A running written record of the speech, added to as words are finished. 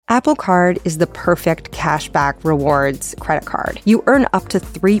Apple Card is the perfect cashback rewards credit card. You earn up to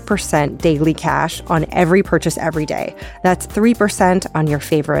 3% daily cash on every purchase every day. That's 3% on your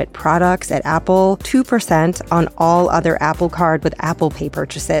favorite products at Apple, 2% on all other Apple Card with Apple Pay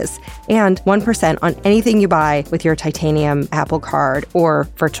purchases, and 1% on anything you buy with your titanium Apple Card or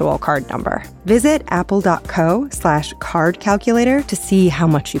virtual card number. Visit apple.co/card calculator to see how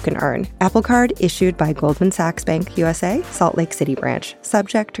much you can earn. Apple Card issued by Goldman Sachs Bank USA, Salt Lake City branch.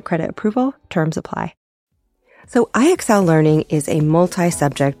 Subject to credit approval. Terms apply. So IXL Learning is a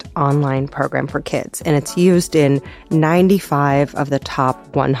multi-subject online program for kids, and it's used in 95 of the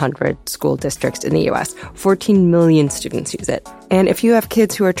top 100 school districts in the U.S. 14 million students use it. And if you have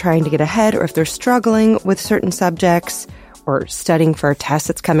kids who are trying to get ahead, or if they're struggling with certain subjects or studying for a test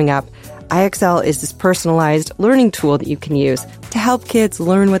that's coming up, IXL is this personalized learning tool that you can use to help kids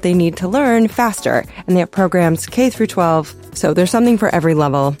learn what they need to learn faster. And they have programs K through 12, so there's something for every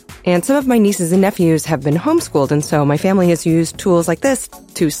level. And some of my nieces and nephews have been homeschooled, and so my family has used tools like this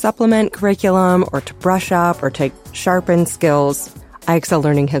to supplement curriculum or to brush up or to sharpen skills. IXL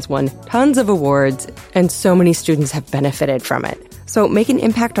Learning has won tons of awards, and so many students have benefited from it. So make an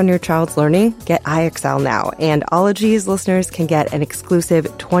impact on your child's learning. Get IXL now. And Ologies listeners can get an exclusive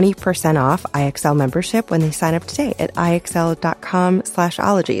 20% off IXL membership when they sign up today at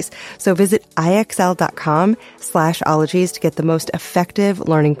IXL.com/Ologies. So visit IXL.com/Ologies to get the most effective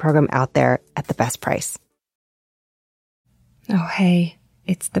learning program out there at the best price. Oh, hey,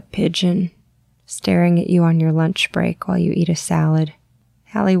 it's the pigeon staring at you on your lunch break while you eat a salad.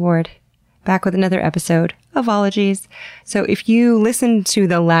 Hallie Ward, back with another episode of Ologies. So if you listened to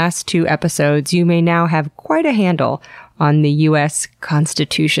the last 2 episodes, you may now have quite a handle on the U.S.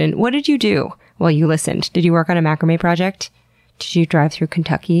 Constitution. What did you do while you listened? Did you work on a macrame project? Did you drive through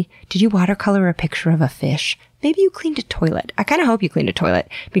Kentucky? Did you watercolor a picture of a fish? Maybe you cleaned a toilet. I kind of hope you cleaned a toilet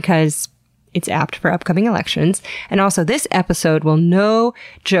because it's apt for upcoming elections. And also this episode will, no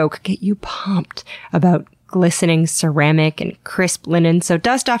joke, get you pumped about glistening ceramic and crisp linen. So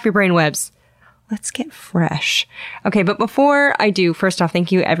dust off your brainwebs. Let's get fresh. Okay, but before I do, first off, thank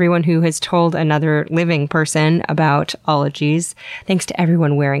you everyone who has told another living person about Ologies. Thanks to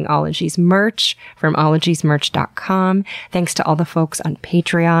everyone wearing Ologies merch from ologiesmerch.com. Thanks to all the folks on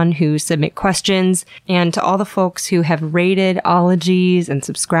Patreon who submit questions, and to all the folks who have rated Ologies and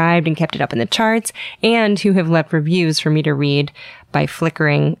subscribed and kept it up in the charts, and who have left reviews for me to read by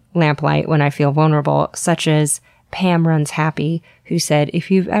flickering lamplight when I feel vulnerable, such as Pam Runs Happy, who said,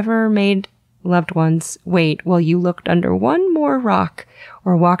 if you've ever made loved ones wait while you looked under one more rock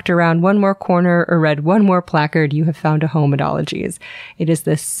or walked around one more corner or read one more placard, you have found a home at Ologies. It is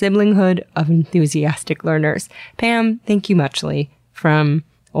the siblinghood of enthusiastic learners. Pam, thank you muchly from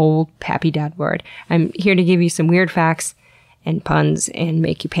old Pappy Dad Ward. I'm here to give you some weird facts and puns and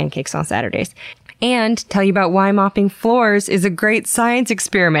make you pancakes on Saturdays. And tell you about why mopping floors is a great science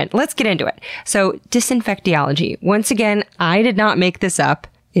experiment. Let's get into it. So, disinfectiology. Once again, I did not make this up.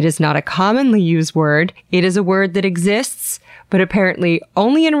 It is not a commonly used word. It is a word that exists, but apparently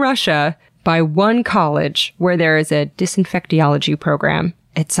only in Russia by one college where there is a disinfectiology program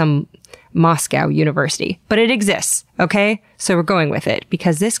at some Moscow university. But it exists, okay? So we're going with it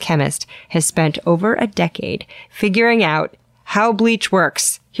because this chemist has spent over a decade figuring out how bleach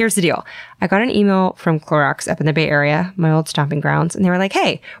works. Here's the deal. I got an email from Clorox up in the Bay Area, my old stomping grounds, and they were like,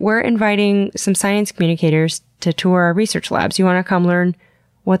 hey, we're inviting some science communicators to tour our research labs. You want to come learn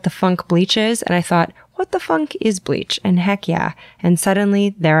what the funk bleach is? And I thought, what the funk is bleach? And heck yeah. And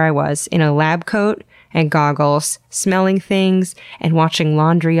suddenly there I was in a lab coat and goggles, smelling things and watching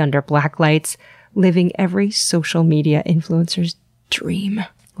laundry under black lights, living every social media influencer's dream.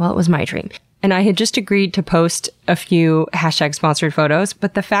 Well, it was my dream. And I had just agreed to post a few hashtag sponsored photos,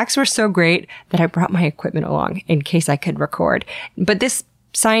 but the facts were so great that I brought my equipment along in case I could record. But this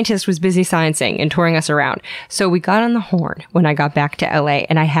scientist was busy sciencing and touring us around. So we got on the horn when I got back to LA,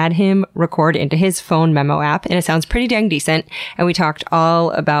 and I had him record into his phone memo app, and it sounds pretty dang decent. And we talked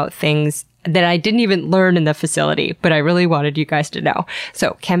all about things that I didn't even learn in the facility, but I really wanted you guys to know.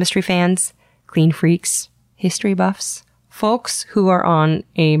 So chemistry fans, clean freaks, history buffs, folks who are on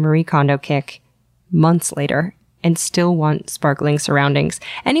a Marie Kondo kick months later and still want sparkling surroundings.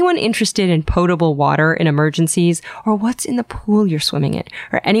 Anyone interested in potable water in emergencies, or what's in the pool you're swimming in,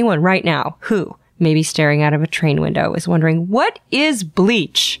 or anyone right now who, maybe staring out of a train window, is wondering, what is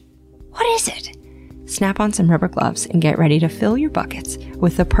bleach? What is it? Snap on some rubber gloves and get ready to fill your buckets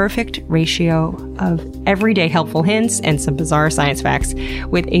with the perfect ratio of everyday helpful hints and some bizarre science facts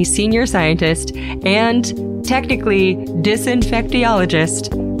with a senior scientist and technically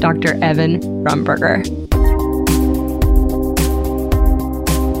disinfectiologist, Dr. Evan Rumberger.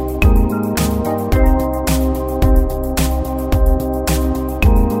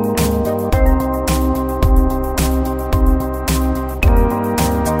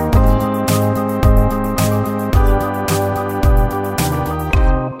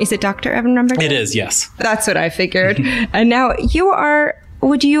 Is it Dr. Evan Rumberger? It is, yes. That's what I figured. And now you are,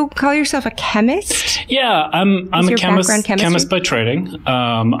 would you call yourself a chemist? Yeah, I'm a chemist by training.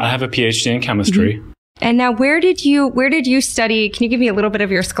 I have a PhD in chemistry. Mm-hmm. And now where did you study? Can you give me a little bit of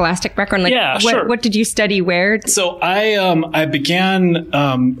your scholastic background? Like, yeah, sure. What did you study where? So I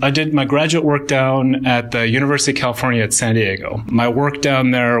did my graduate work down at the University of California at San Diego. My work down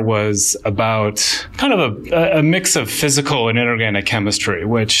there was about kind of a mix of physical and inorganic chemistry,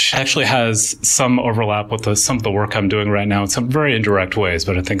 which actually has some overlap with some of the work I'm doing right now in some very indirect ways,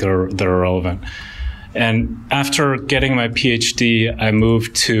 but I think they're relevant. And after getting my PhD, I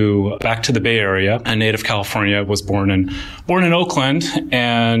moved back to the Bay Area. A native California, was born in Oakland,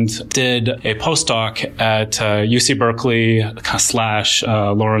 and did a postdoc at UC Berkeley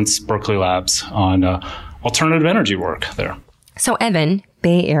 / Lawrence Berkeley Labs on alternative energy work there. So Evan,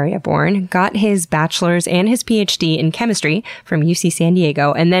 Bay Area born, got his bachelor's and his PhD in chemistry from UC San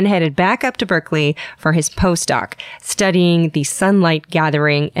Diego, and then headed back up to Berkeley for his postdoc, studying the sunlight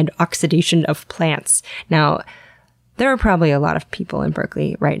gathering and oxidation of plants. Now, there are probably a lot of people in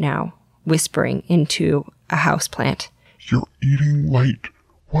Berkeley right now whispering into a houseplant. You're eating light.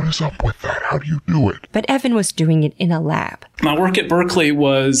 What is up with that? How do you do it? But Evan was doing it in a lab. My work at Berkeley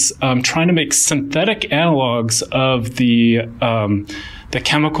was trying to make synthetic analogs of the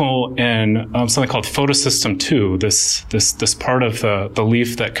chemical in something called photosystem 2. This part of the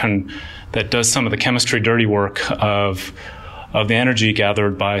leaf that does some of the chemistry dirty work of the energy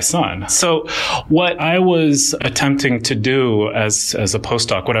gathered by sun. So what I was attempting to do as a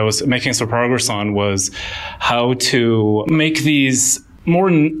postdoc, what I was making some progress on, was how to make these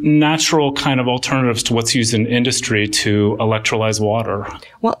more natural kind of alternatives to what's used in industry to electrolyze water.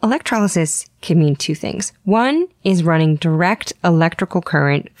 Well, electrolysis can mean two things. One is running direct electrical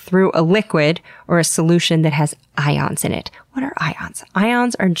current through a liquid or a solution that has ions in it. What are ions?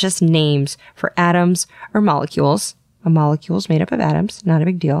 Ions are just names for atoms or molecules. A molecule is made up of atoms, not a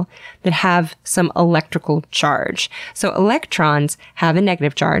big deal, that have some electrical charge. So electrons have a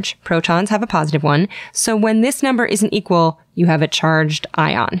negative charge. Protons have a positive one. So when this number isn't equal, you have a charged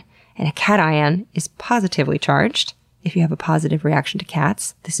ion. And a cation is positively charged. If you have a positive reaction to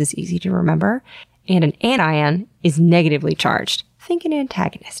cats, this is easy to remember. And an anion is negatively charged. Think an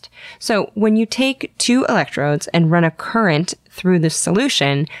antagonist. So when you take two electrodes and run a current through the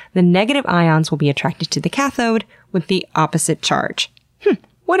solution, the negative ions will be attracted to the cathode with the opposite charge.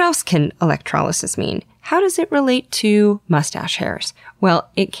 What else can electrolysis mean? How does it relate to mustache hairs? Well,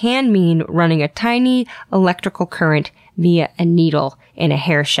 it can mean running a tiny electrical current via a needle in a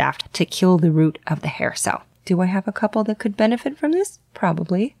hair shaft to kill the root of the hair cell. Do I have a couple that could benefit from this?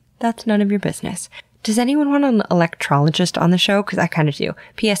 Probably. That's none of your business. Does anyone want an electrologist on the show? Because I kind of do.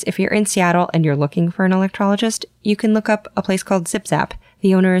 P.S. If you're in Seattle and you're looking for an electrologist, you can look up a place called ZipZap.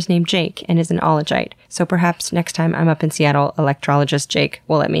 The owner is named Jake and is an ologite. So perhaps next time I'm up in Seattle, electrologist Jake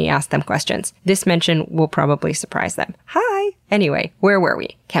will let me ask them questions. This mention will probably surprise them. Hi! Anyway, where were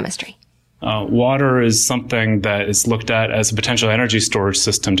we? Chemistry. Water is something that is looked at as a potential energy storage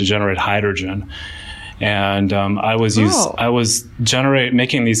system to generate hydrogen. And I was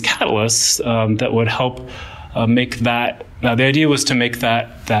making these catalysts that would help make that. Now, the idea was to make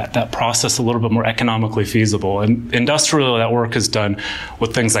that process a little bit more economically feasible. And industrially, that work is done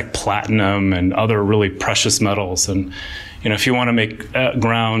with things like platinum and other really precious metals. And if you want to make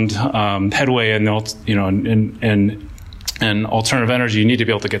ground headway in alternative energy, you need to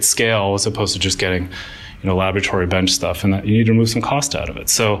be able to get scale as opposed to just getting laboratory bench stuff, and that you need to remove some cost out of it.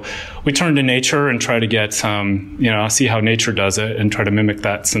 So we turn to nature and try to get see how nature does it and try to mimic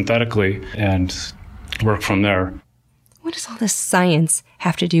that synthetically and work from there. What does all this science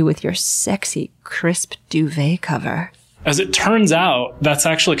have to do with your sexy, crisp duvet cover? As it turns out, that's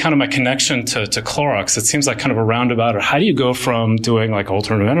actually kind of my connection to Clorox. It seems like kind of a roundabout. Or how do you go from doing like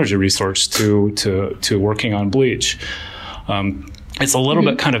alternative energy research to working on bleach? It's a little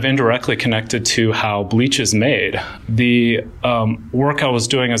bit kind of indirectly connected to how bleach is made. The work I was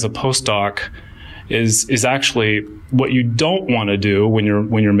doing as a postdoc is actually what you don't want to do when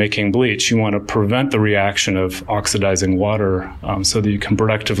you're making bleach. You want to prevent the reaction of oxidizing water so that you can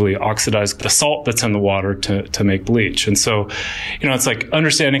productively oxidize the salt that's in the water to make bleach. And so, it's like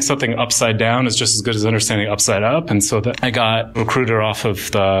understanding something upside down is just as good as understanding upside up. And so that I got recruited off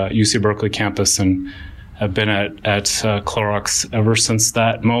of the UC Berkeley campus and I've been at Clorox ever since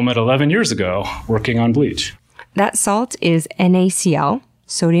that moment 11 years ago, working on bleach. That salt is NaCl,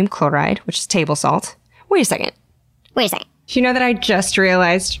 sodium chloride, which is table salt. Wait a second. Do you know that I just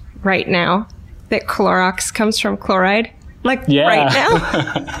realized right now that Clorox comes from chloride? Right now? How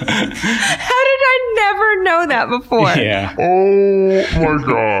did I never know that before. Yeah. Oh my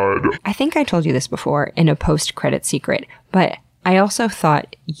god. I think I told you this before in a post-credit secret, but I also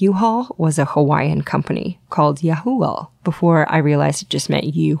thought U-Haul was a Hawaiian company called Yahuwal before I realized it just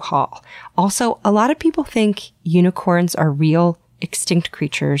meant U-Haul. Also, a lot of people think unicorns are real extinct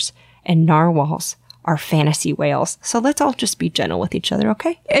creatures and narwhals are fantasy whales. So let's all just be gentle with each other,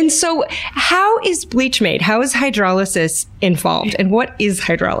 okay? And so how is bleach made? How is hydrolysis involved? And what is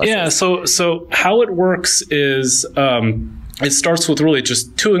hydrolysis? Yeah, so how it works is it starts with really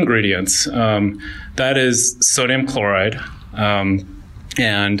just two ingredients. That is sodium chloride and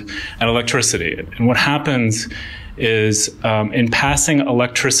electricity. And what happens is in passing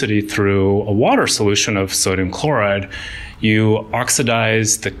electricity through a water solution of sodium chloride, you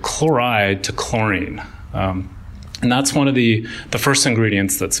oxidize the chloride to chlorine. And that's one of the first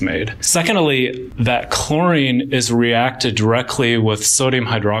ingredients that's made. Secondly, that chlorine is reacted directly with sodium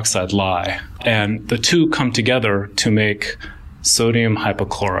hydroxide lye, and the two come together to make sodium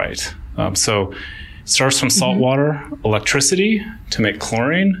hypochlorite. So it starts from salt water, electricity to make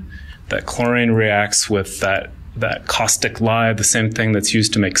chlorine. That chlorine reacts with that caustic lye, the same thing that's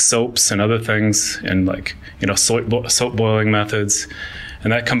used to make soaps and other things, and soap boiling methods,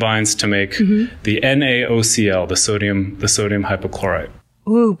 and that combines to make the NaOCl, the sodium hypochlorite.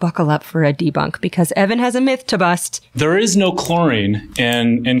 Ooh, buckle up for a debunk, because Evan has a myth to bust. There is no chlorine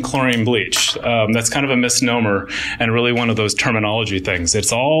in chlorine bleach. That's kind of a misnomer and really one of those terminology things.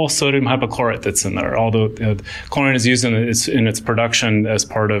 It's all sodium hypochlorite that's in there, although chlorine is used in its production as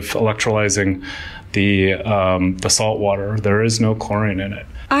part of electrolyzing the salt water. There is no chlorine in it.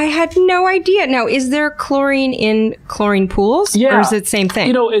 I had no idea. Now, is there chlorine in chlorine pools? Yeah. Or is it the same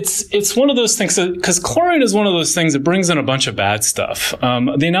thing? It's one of those things, because chlorine is one of those things that brings in a bunch of bad stuff.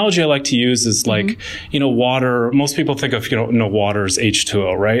 The analogy I like to use is like, water. Most people think of, water as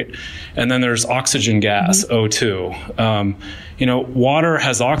H2O, right? And then there's oxygen gas, O2. Water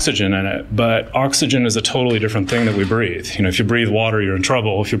has oxygen in it, but oxygen is a totally different thing that we breathe. If you breathe water, you're in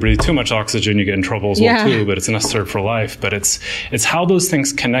trouble. If you breathe too much oxygen, you get in trouble as well too, but it's necessary for life. But it's how those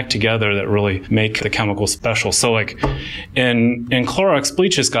things connect together that really make the chemical special. So like in Clorox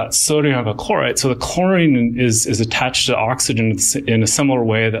bleach, it's got sodium hypochlorite. So the chlorine is attached to oxygen in a similar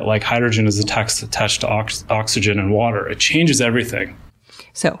way that like hydrogen is attached to oxygen in water. It changes everything.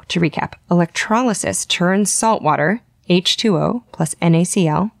 So to recap, electrolysis turns salt water, H2O plus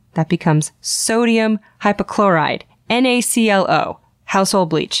NaCl, that becomes sodium hypochlorite, NaClO, household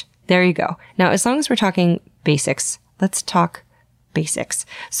bleach. There you go. Now, as long as we're talking basics, let's talk basics.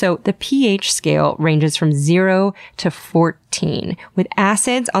 So the pH scale ranges from 0 to 14, with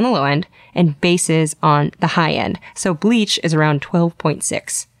acids on the low end and bases on the high end. So bleach is around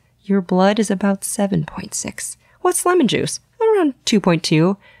 12.6. Your blood is about 7.6. What's lemon juice? Around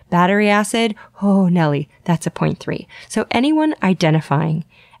 2.2. Battery acid? Oh, Nelly, that's a 0.3. So anyone identifying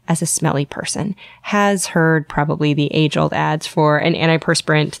as a smelly person has heard probably the age-old ads for an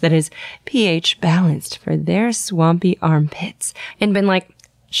antiperspirant that is pH balanced for their swampy armpits and been like,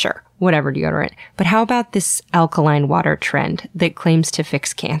 sure, whatever deodorant. But how about this alkaline water trend that claims to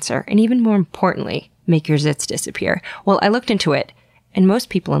fix cancer and even more importantly, make your zits disappear? Well, I looked into it, and most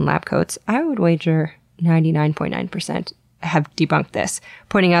people in lab coats, I would wager 99.9% have debunked this,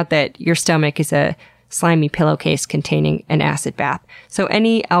 pointing out that your stomach is a slimy pillowcase containing an acid bath. So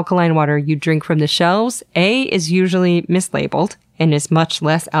any alkaline water you drink from the shelves, A, is usually mislabeled and is much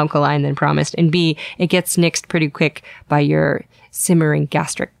less alkaline than promised, and B, it gets nixed pretty quick by your simmering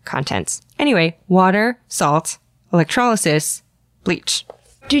gastric contents. Anyway, water, salt, electrolysis, bleach.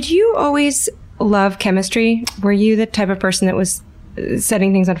 Did you always love chemistry? Were you the type of person that was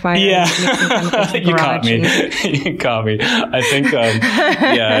setting things on fire? Yeah. You caught me. You caught me. I think,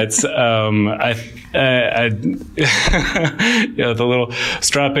 it's, the little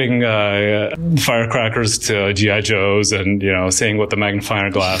strapping firecrackers to G.I. Joes and, seeing what the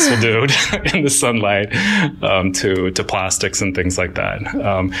magnifying glass will do in the sunlight, to plastics and things like that.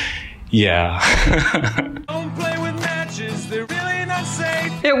 Don't play with matches, they're really not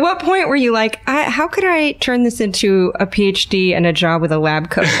safe. At what point were you like, how could I turn this into a PhD and a job with a lab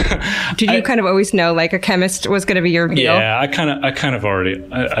coat? Did you kind of always know like a chemist was going to be your deal? Yeah, I kind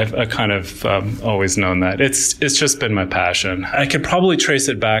of always known that. It's just been my passion. I could probably trace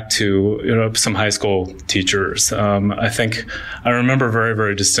it back to some high school teachers. I think I remember very,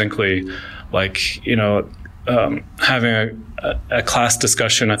 very distinctly, having a class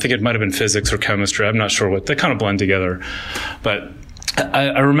discussion. I think it might have been physics or chemistry. I'm not sure what. They kind of blend together. But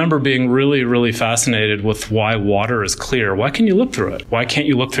I remember being really, really fascinated with why water is clear. Why can you look through it? Why can't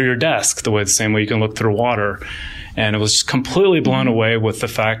you look through your desk the same way you can look through water? And it was just completely blown away with the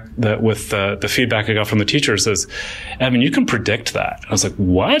fact that with the feedback I got from the teachers is, Evan, you can predict that. I was like,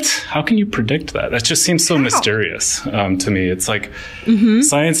 what? How can you predict that? That just seems so mysterious to me. It's like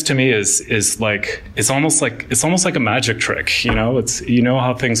science to me is like, it's almost like a magic trick. You know, it's, you know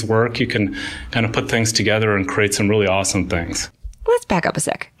how things work. You can kind of put things together and create some really awesome things. Let's back up a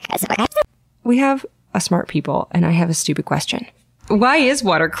sec. We have a smart people, and I have a stupid question. Why is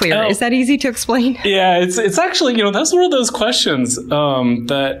water clear? Oh. Is that easy to explain? Yeah, it's actually, you know, that's one of those questions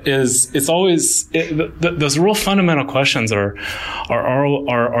that is, it's always, those real fundamental questions are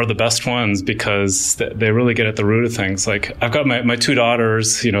the best ones because they really get at the root of things. Like, I've got my two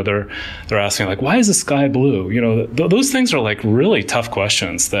daughters, you know, they're asking, like, why is the sky blue? You know, those things are like really tough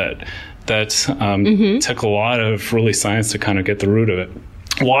questions that took a lot of really science to kind of get the root of it.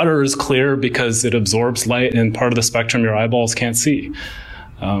 Water is clear because it absorbs light in part of the spectrum your eyeballs can't see.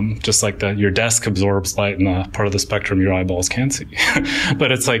 Just like your desk absorbs light in the part of the spectrum your eyeballs can't see.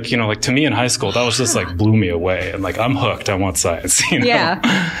 But it's like, you know, like to me in high school, that was just like blew me away. And like, I'm hooked. I want science. You know?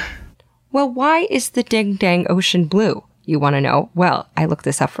 Yeah. Well, why is the Ding Dang Ocean blue? You want to know? Well, I looked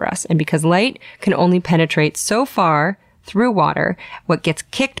this up for us. And because light can only penetrate so far through water, what gets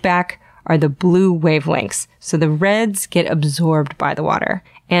kicked back are the blue wavelengths. So the reds get absorbed by the water.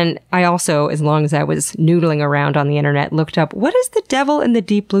 And I also, as long as I was noodling around on the internet, looked up, what does the devil in the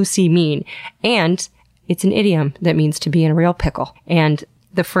deep blue sea mean? And it's an idiom that means to be in a real pickle. And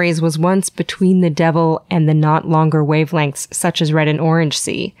the phrase was once between the devil and the not longer wavelengths, such as red and orange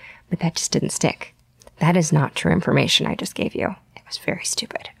sea. But that just didn't stick. That is not true information I just gave you. It was very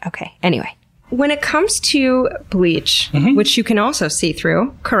stupid. Okay. Anyway. When it comes to bleach, which you can also see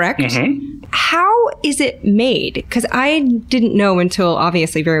through, correct? How is it made? Because I didn't know until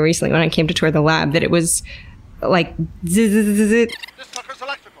obviously very recently when I came to tour the lab that it was like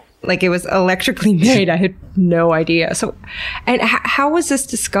like it was electrically made. I had no idea. So, and how was this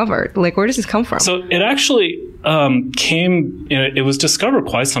discovered? Like, where does this come from? So it actually it was discovered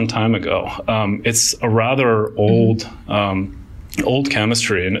quite some time ago. It's a rather old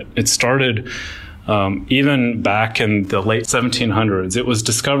chemistry, and it started even back in the late 1700s. It was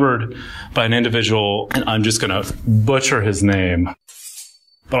discovered by an individual, and I'm just going to butcher his name,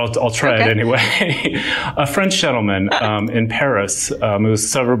 but I'll try it anyway. A French gentleman in Paris. It was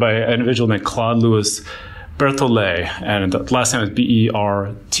discovered by an individual named Claude Louis Berthollet, and the last name is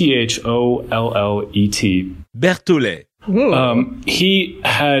Berthollet. Berthollet. He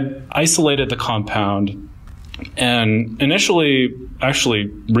had isolated the compound and initially actually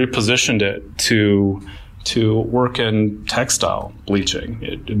repositioned it to work in textile bleaching.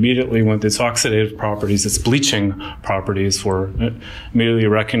 It immediately went, its oxidative properties, its bleaching properties were immediately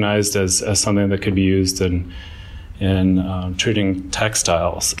recognized as something that could be used in treating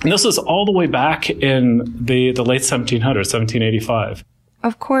textiles. And this was all the way back in the late 1700s, 1785.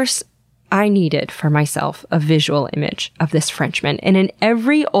 Of course, I needed for myself a visual image of this Frenchman. And in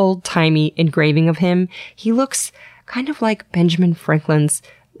every old-timey engraving of him, he looks kind of like Benjamin Franklin's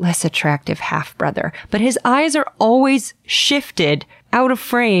less attractive half-brother. But his eyes are always shifted out of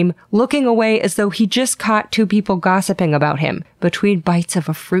frame, looking away as though he just caught two people gossiping about him between bites of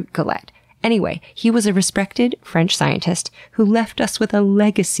a fruit galette. Anyway, he was a respected French scientist who left us with a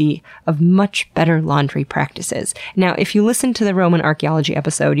legacy of much better laundry practices. Now, if you listen to the Roman archaeology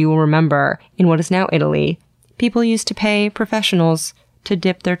episode, you will remember in what is now Italy, people used to pay professionals to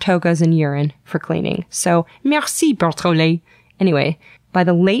dip their togas in urine for cleaning. So, merci, Berthollet. Anyway, by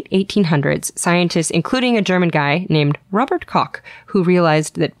the late 1800s, scientists, including a German guy named Robert Koch, who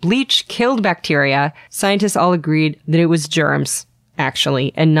realized that bleach killed bacteria, scientists all agreed that it was germs,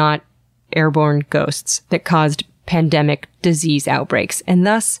 actually, and not airborne ghosts that caused pandemic disease outbreaks, and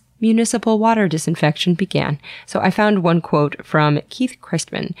thus municipal water disinfection began. So I found one quote from Keith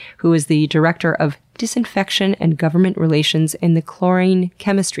Christman, who is the director of disinfection and government relations in the Chlorine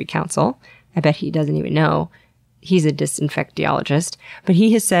Chemistry Council. I bet he doesn't even know. He's a disinfectiologist, but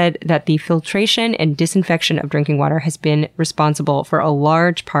he has said that the filtration and disinfection of drinking water has been responsible for a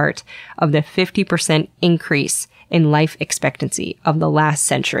large part of the 50% increase in life expectancy of the last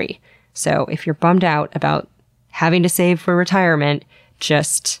century. So if you're bummed out about having to save for retirement,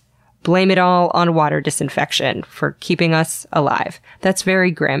 just blame it all on water disinfection for keeping us alive. That's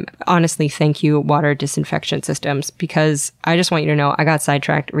very grim. Honestly, thank you, water disinfection systems, because I just want you to know I got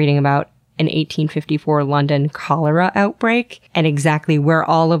sidetracked reading about an 1854 London cholera outbreak and exactly where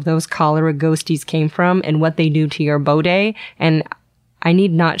all of those cholera ghosties came from and what they do to your bidet. And I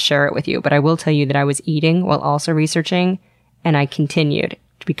need not share it with you, but I will tell you that I was eating while also researching, and I continued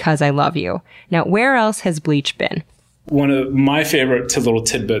because I love you. Now, where else has bleach been? One of my favorite little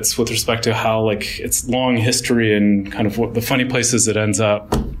tidbits with respect to how like its long history and kind of what the funny places it ends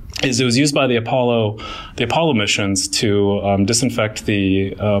up is it was used by the Apollo missions to disinfect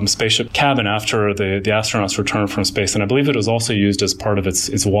the spaceship cabin after the astronauts returned from space. And I believe it was also used as part of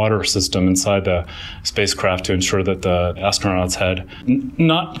its water system inside the spacecraft to ensure that the astronauts had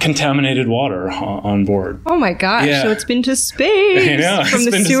not contaminated water on board. Oh my gosh. Yeah. So it's been to space. Yeah, from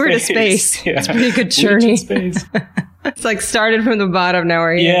the sewer to space. Yeah. It's a pretty good journey. Space. It's like started from the bottom, now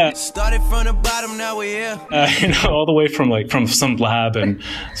we're here. Yeah. Started from the bottom, now we're here. All the way from some lab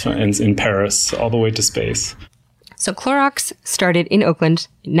in Paris, all the way to space. So Clorox started in Oakland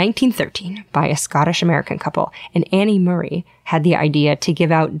in 1913 by a Scottish-American couple, and Annie Murray had the idea to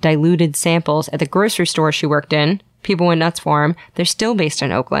give out diluted samples at the grocery store she worked in. People went nuts for them. They're still based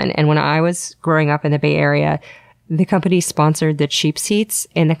in Oakland, and when I was growing up in the Bay Area, the company sponsored the cheap seats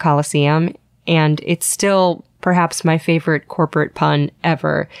in the Coliseum, and it's still perhaps my favorite corporate pun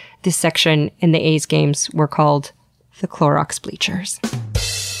ever. This section in the A's games were called the Clorox bleachers.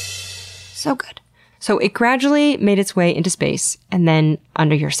 So good. So it gradually made its way into space and then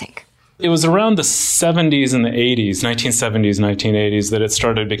under your sink. It was around the 70s and the 80s, 1970s, 1980s, that it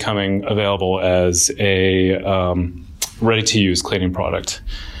started becoming available as a ready-to-use cleaning product.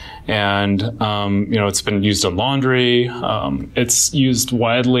 And, it's been used in laundry. It's used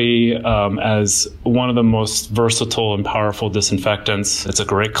widely as one of the most versatile and powerful disinfectants. It's a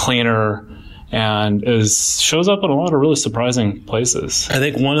great cleaner and shows up in a lot of really surprising places. I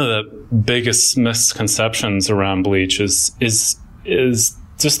think one of the biggest misconceptions around bleach is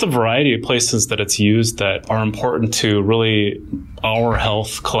just the variety of places that it's used that are important to really our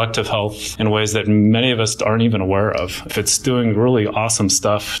health, collective health, in ways that many of us aren't even aware of. If it's doing really awesome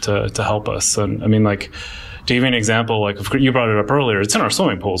stuff to help us. And I mean, like, to give you an example, like you brought it up earlier, it's in our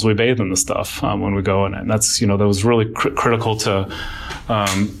swimming pools. We bathe in the stuff when we go in it. And that's, that was really critical to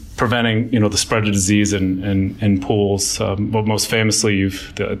preventing, the spread of disease in pools. But most famously,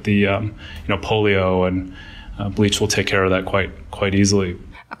 the polio, and bleach will take care of that quite easily.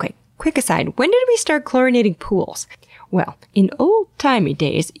 Okay, quick aside. When did we start chlorinating pools? Well, in old-timey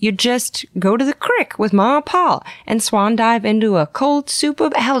days, you'd just go to the creek with Ma and Pa and swan dive into a cold soup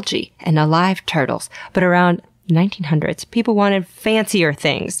of algae and alive turtles. But around 1900s, people wanted fancier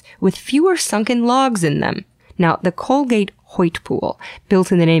things with fewer sunken logs in them. Now, the Colgate Hoyt Pool,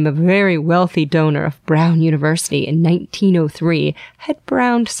 built in the name of a very wealthy donor of Brown University in 1903, had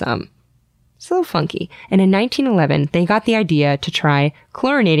browned some. It's a little funky. And in 1911, they got the idea to try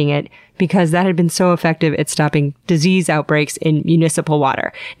chlorinating it because that had been so effective at stopping disease outbreaks in municipal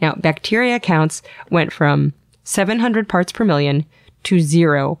water. Now, bacteria counts went from 700 parts per million to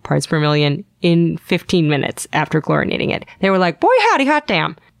 0 parts per million in 15 minutes after chlorinating it. They were like, boy, howdy, hot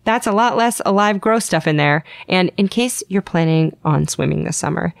damn. That's a lot less alive, gross stuff in there. And in case you're planning on swimming this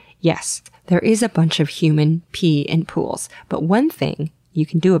summer, yes, there is a bunch of human pee in pools. But one thing you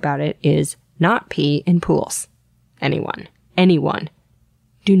can do about it is not pee in pools. Anyone.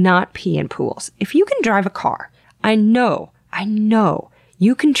 Do not pee in pools. If you can drive a car, I know,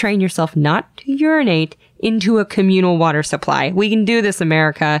 you can train yourself not to urinate into a communal water supply. We can do this,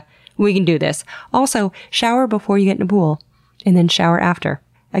 America. We can do this. Also, shower before you get in a pool, and then shower after.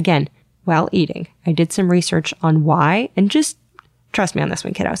 Again, while eating. I did some research on why, and just trust me on this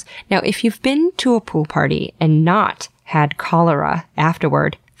one, kiddos. Now, if you've been to a pool party and not had cholera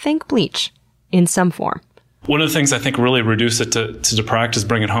afterward, think bleach in some form. One of the things I think really reduce it to practice,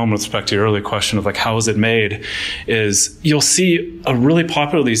 bring it home with respect to your earlier question of like, how is it made, is you'll see really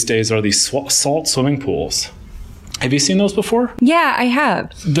popular these days are these salt swimming pools. Have you seen those before? Yeah, I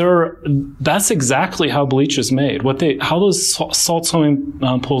have. That's exactly how bleach is made. How those salt swimming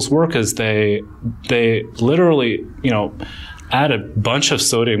pools work is they literally, add a bunch of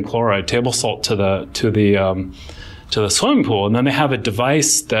sodium chloride, table salt to the swimming pool, and then they have a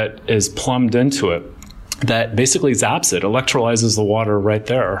device that is plumbed into it that basically zaps it, electrolyzes the water right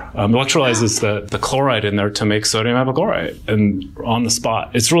there, electrolyzes the chloride in there to make sodium hypochlorite, and on the spot.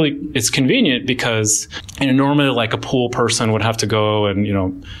 It's convenient because normally like a pool person would have to go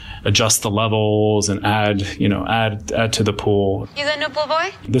and adjust the levels and add to the pool. You got no pool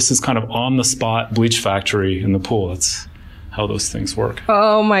boy? This is kind of on the spot bleach factory in the pool. That's how those things work.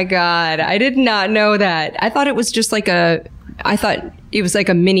 Oh my God. I did not know that. I thought it was just like a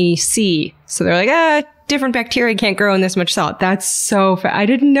mini sea. So they're like, different bacteria can't grow in this much salt. That's so I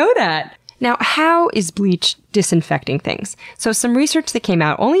didn't know that. Now, how is bleach disinfecting things? So some research that came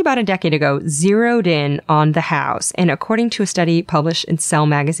out only about a decade ago zeroed in on the hows. And according to a study published in Cell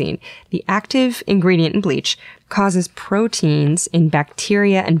magazine, the active ingredient in bleach causes proteins in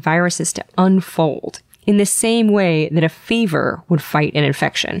bacteria and viruses to unfold. in the same way that a fever would fight an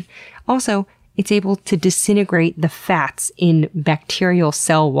infection. Also, it's able to disintegrate the fats in bacterial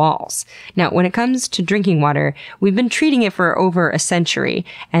cell walls. Now, when it comes to drinking water, we've been treating it for over a century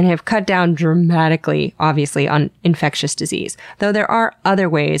and have cut down dramatically, obviously, on infectious disease. Though there are other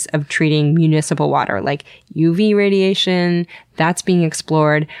ways of treating municipal water, like UV radiation, that's being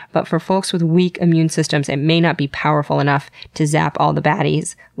explored. But for folks with weak immune systems, it may not be powerful enough to zap all the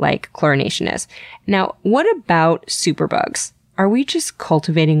baddies like chlorination is. Now, what about superbugs? Are we just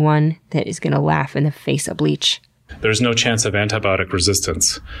cultivating one that is going to laugh in the face of bleach? There's no chance of antibiotic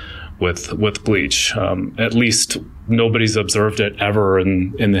resistance with bleach. At least nobody's observed it ever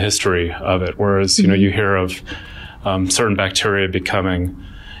in the history of it. Whereas, you hear of certain bacteria becoming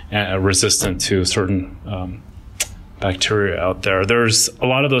resistant to certain bacteria out there. There's a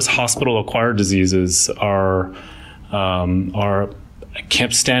lot of those hospital-acquired diseases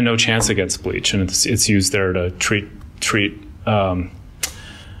can't stand no chance against bleach, and it's used there to treat. When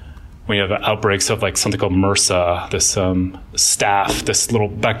you have outbreaks of like something called MRSA, this staph, this little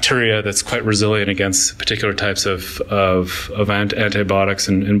bacteria that's quite resilient against particular types of antibiotics,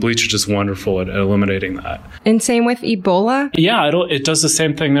 and bleach is just wonderful at eliminating that. And same with Ebola? Yeah, it does the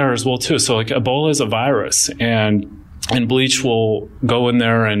same thing there as well too. So like Ebola is a virus, and bleach will go in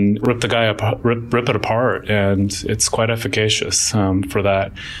there and rip it apart, and it's quite efficacious for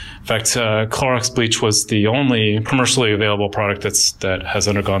that. In fact, Clorox bleach was the only commercially available product that has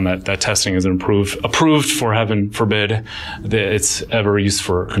undergone that testing, is approved for, heaven forbid, that it's ever used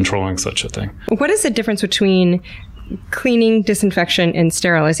for controlling such a thing. What is the difference between cleaning, disinfection, and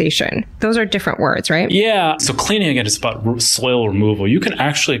sterilization? Those are different words, right? Yeah. So cleaning, again, is about soil removal. You can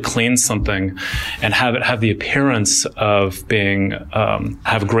actually clean something and have it have the appearance of being,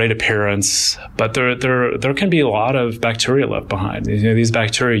 have great appearance, but there can be a lot of bacteria left behind. These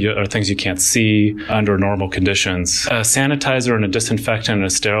bacteria are things you can't see under normal conditions. A sanitizer and a disinfectant and a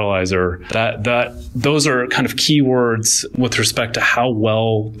sterilizer, those are kind of keywords with respect to how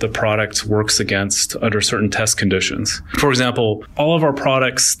well the product works under certain test conditions. For example, all of our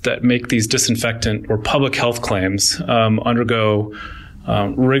products that make these disinfectant or public health claims undergo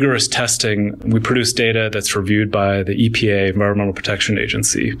rigorous testing. We produce data that's reviewed by the EPA, Environmental Protection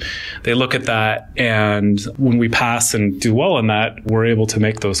Agency. They look at that, and when we pass and do well in that, we're able to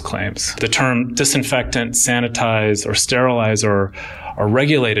make those claims. The term disinfectant, sanitize, or sterilizer are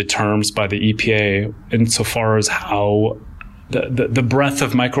regulated terms by the EPA insofar as how the breadth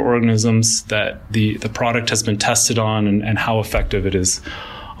of microorganisms that the product has been tested on and how effective it is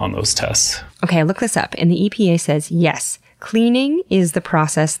on those tests. Okay, I looked this up, and the EPA says, yes, cleaning is the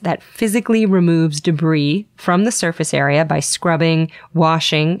process that physically removes debris from the surface area by scrubbing,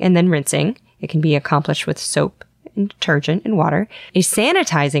 washing, and then rinsing. It can be accomplished with soap and detergent and water. A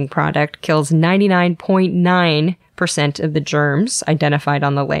sanitizing product kills 99.9% of the germs identified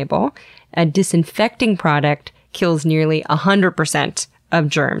on the label. A disinfecting product kills nearly 100% of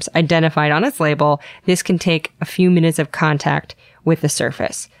germs identified on its label. This can take a few minutes of contact with the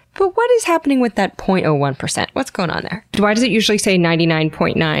surface. But what is happening with that 0.01%? What's going on there? Why does it usually say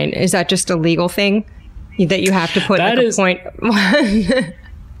 99.9? Is that just a legal thing that you have to put at the point?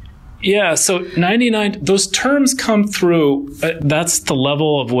 Yeah, so 99, those terms come through. That's the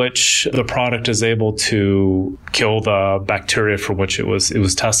level of which the product is able to kill the bacteria for which it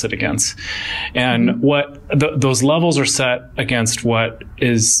was tested against. And what those levels are set against what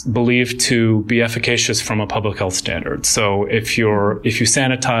is believed to be efficacious from a public health standard. So if you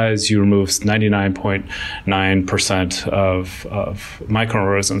sanitize, you remove 99.9% of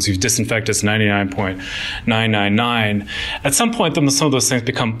microorganisms. You disinfect, it's 99.999. At some point, some of those things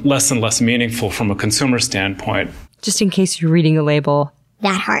become less and less meaningful from a consumer standpoint. Just in case you're reading a label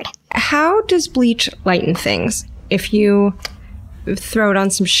that hard. How does bleach lighten things? If you throw it on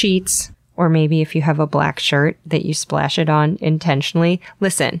some sheets, or maybe if you have a black shirt that you splash it on intentionally.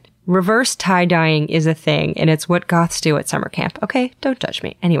 Listen, reverse tie-dyeing is a thing, and it's what goths do at summer camp. Okay, don't judge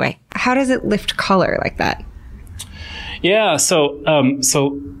me. Anyway, how does it lift color like that? Yeah, so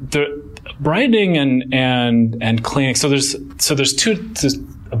the brightening and cleaning. So there's a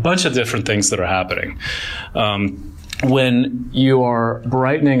bunch of different things that are happening. When you are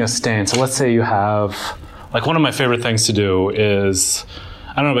brightening a stain, so let's say you have, like, one of my favorite things to do is,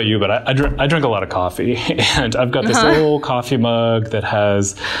 I don't know about you, but I drink a lot of coffee, and I've got this little coffee mug that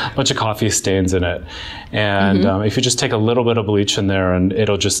has a bunch of coffee stains in it. And if you just take a little bit of bleach in there, and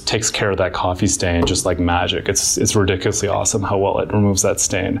it'll just takes care of that coffee stain just like magic. It's ridiculously awesome how well it removes that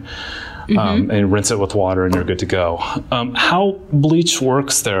stain. And rinse it with water, and you're good to go. How bleach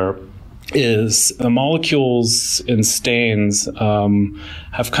works there is the molecules in stains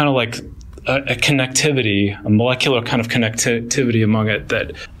have kind of like a connectivity, a molecular kind of connectivity among it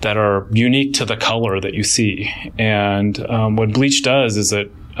that are unique to the color that you see. And what bleach does is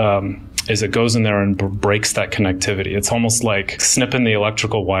it goes in there and breaks that connectivity. It's almost like snipping the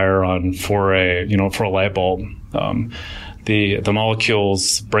electrical wire on for a light bulb. The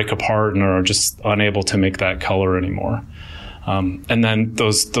molecules break apart and are just unable to make that color anymore. And then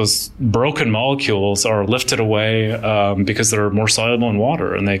those broken molecules are lifted away because they're more soluble in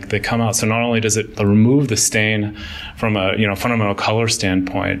water, and they come out. So not only does it remove the stain from a fundamental color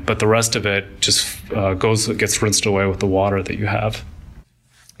standpoint, but the rest of it just gets rinsed away with the water that you have.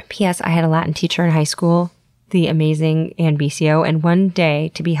 P.S. I had a Latin teacher in high school, the amazing Ann Bicio, and one day,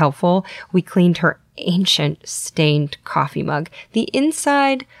 to be helpful, we cleaned her ancient stained coffee mug. The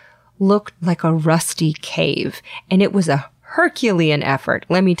inside looked like a rusty cave, and it was a Herculean effort,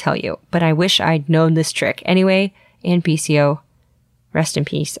 let me tell you, but I wish I'd known this trick. Anyway, Ann Bicio, rest in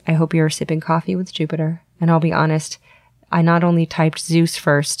peace. I hope you're sipping coffee with Jupiter. And I'll be honest, I not only typed Zeus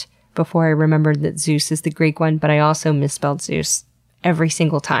first before I remembered that Zeus is the Greek one, but I also misspelled Zeus every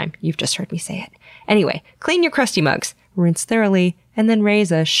single time. You've just heard me say it. Anyway, clean your crusty mugs, rinse thoroughly, and then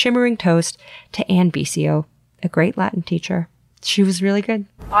raise a shimmering toast to Ann Bicio, a great Latin teacher. She was really good.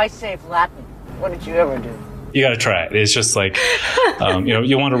 I saved Latin. What did you ever do? You got to try it. It's just like,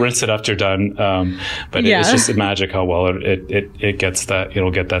 you want to rinse it after you're done. But it's just magic how well it gets that, it'll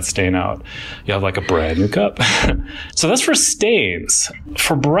get that stain out. You have like a brand new cup. So that's for stains.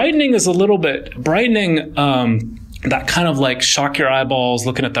 For brightening is a little bit, that kind of like shock your eyeballs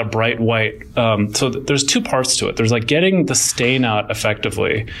looking at that bright white. So there's two parts to it. There's like getting the stain out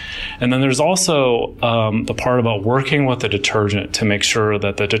effectively. And then there's also the part about working with the detergent to make sure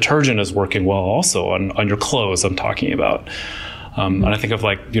that the detergent is working well also on your clothes I'm talking about. And I think of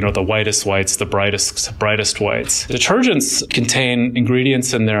like, the whitest whites, the brightest whites. Detergents contain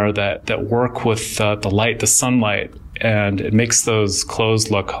ingredients in there that work with the light, the sunlight, and it makes those clothes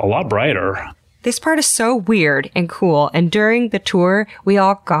look a lot brighter. This part is so weird and cool, and during the tour, we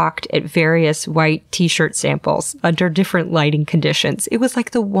all gawked at various white t-shirt samples under different lighting conditions. It was like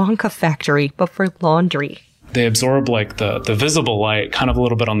the Wonka factory, but for laundry. They absorb like the visible light kind of a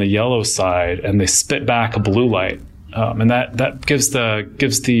little bit on the yellow side, and they spit back a blue light. And that gives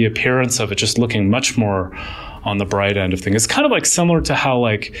the appearance of it just looking much more on the bright end of things. It's kind of like similar to how,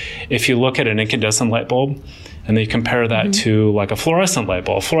 like, if you look at an incandescent light bulb, and then you compare that to like a fluorescent light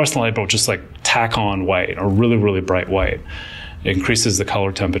bulb. A fluorescent light bulb just like tack on white or really, really bright white. It increases the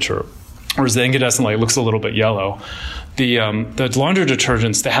color temperature. Whereas the incandescent light looks a little bit yellow. The laundry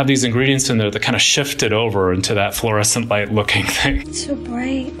detergents, they have these ingredients in there that kind of shift it over into that fluorescent light looking thing. It's so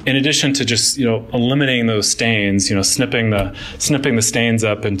bright. In addition to just, eliminating those stains, snipping the stains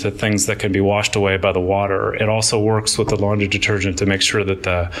up into things that can be washed away by the water, it also works with the laundry detergent to make sure that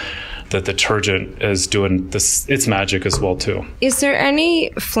the detergent is doing its magic as well too. Is there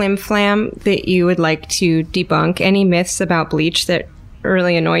any flim-flam that you would like to debunk? Any myths about bleach that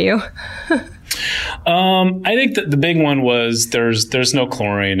really annoy you? I think that the big one was there's no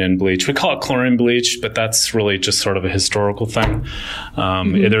chlorine in bleach. We call it chlorine bleach, but that's really just sort of a historical thing.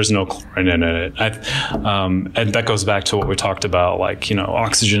 There's no chlorine in it. And that goes back to what we talked about, like,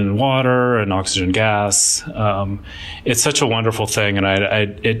 oxygen in water and oxygen gas. It's such a wonderful thing, and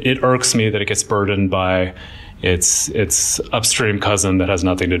it irks me that it gets burdened by its upstream cousin that has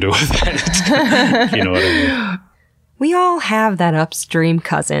nothing to do with it. You know what I mean? We all have that upstream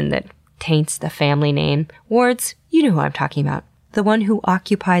cousin that taints the family name. Wards, you know who I'm talking about. The one who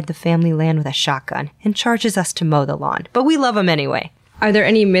occupied the family land with a shotgun and charges us to mow the lawn. But we love him anyway. Are there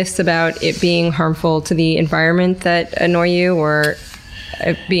any myths about it being harmful to the environment that annoy you, or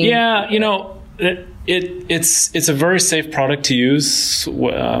being... Yeah, it's a very safe product to use.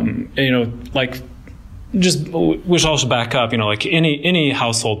 Which I'll back up, like any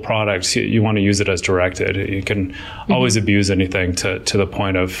household products, you want to use it as directed. You can always abuse anything to the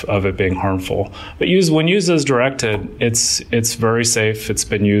point of it being harmful. But when used as directed, it's very safe. It's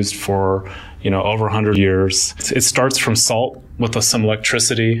been used for, over 100 years. It starts from salt with some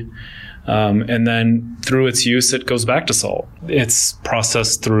electricity. And then through its use, it goes back to salt. It's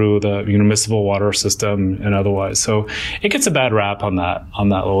processed through the municipal water system and otherwise. So it gets a bad rap on that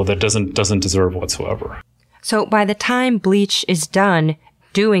level that doesn't deserve whatsoever. So by the time bleach is done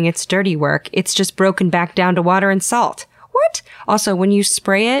doing its dirty work, it's just broken back down to water and salt. What? Also, when you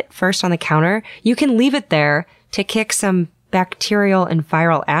spray it first on the counter, you can leave it there to kick some bacterial and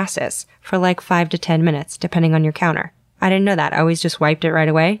viral acids for like 5 to 10 minutes, depending on your counter. I didn't know that. I always just wiped it right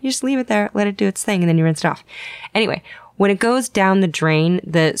away. You just leave it there, let it do its thing, and then you rinse it off. Anyway, When it goes down the drain,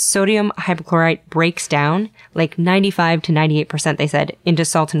 the sodium hypochlorite breaks down like 95 to 98%, they said, into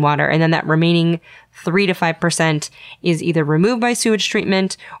salt and water. And then that remaining 3 to 5% is either removed by sewage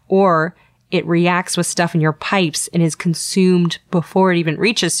treatment or it reacts with stuff in your pipes and is consumed before it even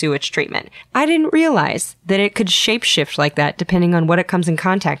reaches sewage treatment. I didn't realize that it could shapeshift like that depending on what it comes in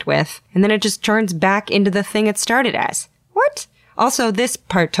contact with, and then it just turns back into the thing it started as. What? Also, this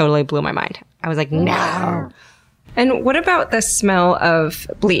part totally blew my mind. I was like, no. And what about the smell of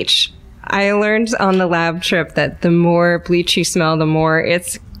bleach? I learned on the lab trip that the more bleach you smell, the more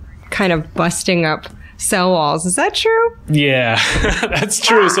it's kind of busting up cell walls. Is that true? Yeah, that's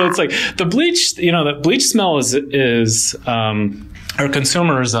true. So it's like the bleach, the bleach smell is our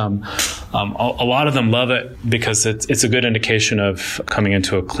consumers, a lot of them love it because it's a good indication of coming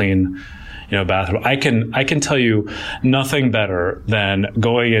into a clean, bathroom. I can tell you nothing better than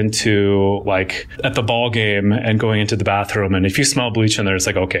going into like at the ball game and going into the bathroom, and if you smell bleach in there, it's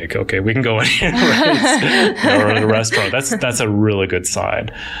like okay, we can go in here, right? Or at a restaurant. That's a really good sign.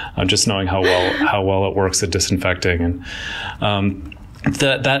 Just knowing how well it works at disinfecting, and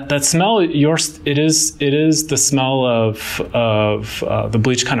that smell. It is the smell of the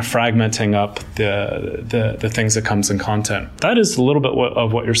bleach kind of fragmenting up the things that comes in content. That is a little bit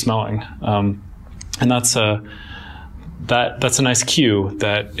of what you're smelling, and that's a nice cue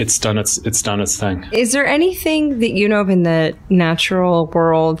that it's done its thing. Is there anything that you know of in the natural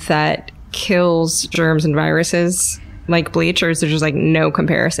world that kills germs and viruses like bleach, or is there just like no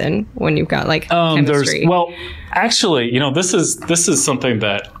comparison when you've got like chemistry? Actually, this is something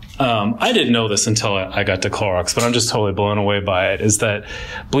that I didn't know this until I got to Clorox, but I'm just totally blown away by it. Is that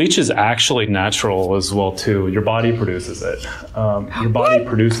bleach is actually natural as well too. Your body produces it. Your body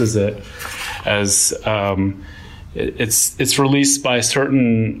produces it as it's released by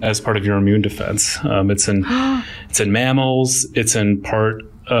as part of your immune defense. It's in mammals. It's in part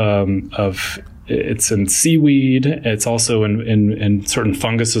it's in seaweed. It's also in certain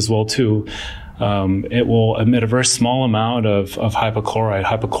fungus as well too. It will emit a very small amount of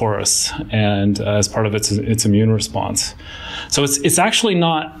hypochlorous, and as part of its immune response. So it's actually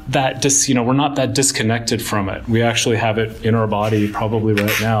not that we're not that disconnected from it. We actually have it in our body probably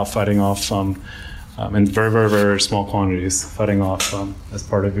right now, fighting off in very, very, very small quantities, fighting off as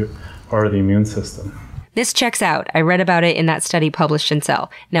part of the immune system. This checks out. I read about it in that study published in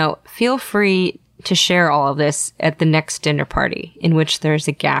Cell. Now, feel free to share all of this at the next dinner party in which there's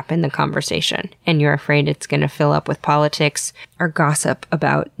a gap in the conversation and you're afraid it's going to fill up with politics or gossip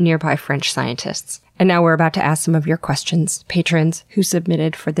about nearby French scientists. And now we're about to ask some of your questions, patrons who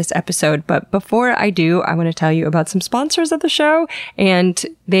submitted for this episode. But before I do, I want to tell you about some sponsors of the show, and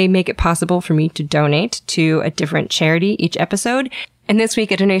they make it possible for me to donate to a different charity each episode. And this week,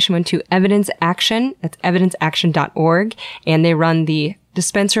 a donation went to Evidence Action. That's evidenceaction.org. And they run the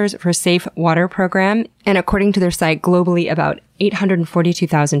Dispensers for Safe Water program. And according to their site, globally, about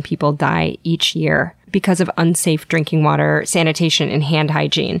 842,000 people die each year because of unsafe drinking water, sanitation, and hand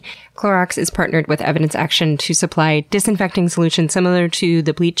hygiene. Clorox is partnered with Evidence Action to supply disinfecting solutions similar to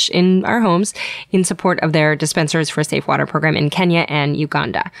the bleach in our homes in support of their Dispensers for Safe Water program in Kenya and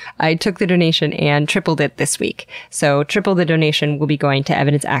Uganda. I took the donation and tripled it this week. So triple the donation will be going to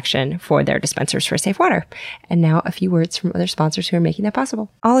Evidence Action for their Dispensers for Safe Water. And now a few words from other sponsors who are making that possible.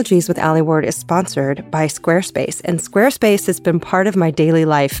 Ologies with Ali Ward is sponsored by Squarespace, and Squarespace has been part of my daily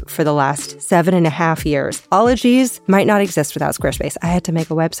life for the last 7.5 years. Ologies might not exist without Squarespace. I had to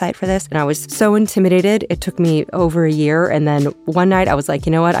make a website for this, and I was so intimidated. It took me over a year, and then one night I was like,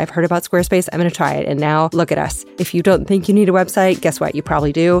 you know what? I've heard about Squarespace. I'm going to try it, and now look at us. If you don't think you need a website, guess what? You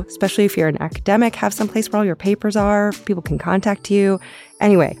probably do, especially if you're an academic, have some place where all your papers are, people can contact you.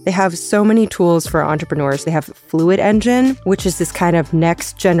 Anyway, they have so many tools for entrepreneurs. They have Fluid Engine, which is this kind of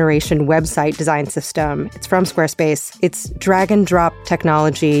next generation website design system. It's from Squarespace. It's drag and drop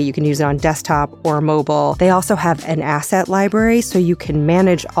technology. You can use it on desktop or mobile. They also have an asset library, so you can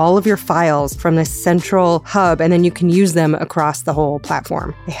manage all of your files from this central hub, and then you can use them across the whole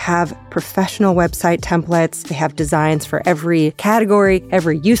platform. They have professional website templates. They have designs for every category,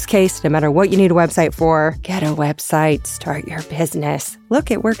 every use case, no matter what you need a website for. Get a website, start your business. Look,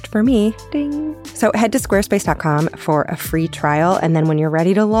 it worked for me. Ding. So head to squarespace.com for a free trial. And then when you're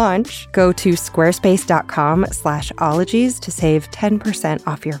ready to launch, go to squarespace.com/ologies to save 10%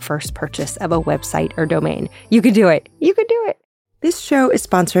 off your first purchase of a website or domain. You can do it. You can do it. This show is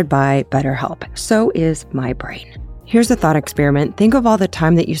sponsored by BetterHelp. So is my brain. Here's a thought experiment. Think of all the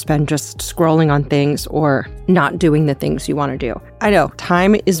time that you spend just scrolling on things or not doing the things you want to do. I know,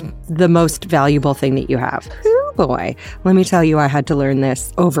 time is the most valuable thing that you have. Who Oh boy, let me tell you, I had to learn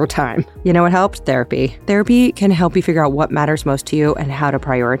this over time. You know what helped? Therapy. Therapy can help you figure out what matters most to you and how to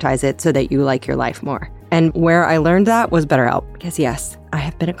prioritize it so that you like your life more. And where I learned that was BetterHelp, because yes, I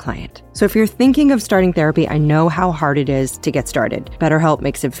have been a client. So if you're thinking of starting therapy, I know how hard it is to get started. BetterHelp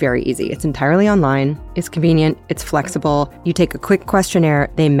makes it very easy. It's entirely online, it's convenient, it's flexible. You take a quick questionnaire,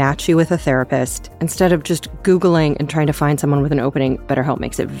 they match you with a therapist. Instead of just Googling and trying to find someone with an opening, BetterHelp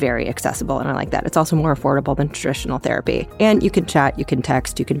makes it very accessible, and I like that. It's also more affordable than traditional therapy. And you can chat, you can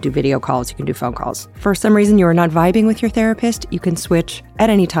text, you can do video calls, you can do phone calls. For some reason you are not vibing with your therapist, you can switch at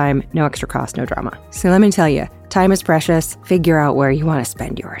any time, no extra cost, no drama. So let me tell you, time is precious. Figure out where you want to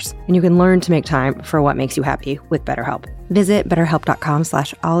spend yours. And you can learn to make time for what makes you happy with BetterHelp. Visit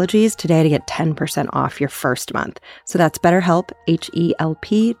betterhelp.com/ologies today to get 10% off your first month. So that's BetterHelp,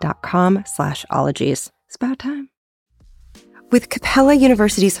 HELP.com/ologies. It's about time. With Capella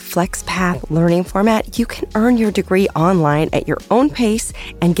University's FlexPath learning format, you can earn your degree online at your own pace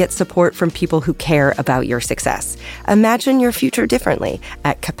and get support from people who care about your success. Imagine your future differently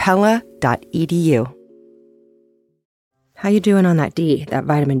at capella.edu. How you doing on that D, that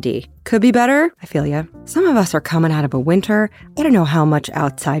vitamin D? Could be better. I feel ya. Some of us are coming out of a winter. I don't know how much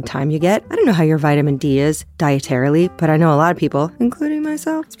outside time you get. I don't know how your vitamin D is dietarily, but I know a lot of people, including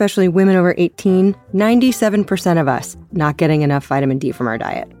myself, especially women over 18, 97% of us not getting enough vitamin D from our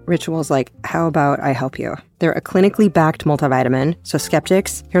diet. Ritual's like, how about I help you? They're a clinically backed multivitamin. So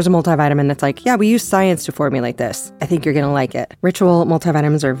skeptics, here's a multivitamin that's like, yeah, we use science to formulate this. I think you're going to like it. Ritual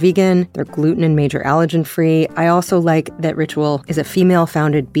multivitamins are vegan. They're gluten and major allergen free. I also like that Ritual is a female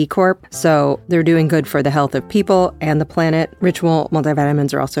founded B Corp. So they're doing good for the health of people and the planet. Ritual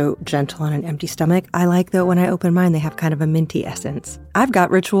multivitamins are also gentle on an empty stomach. I like that when I open mine, they have kind of a minty essence. I've got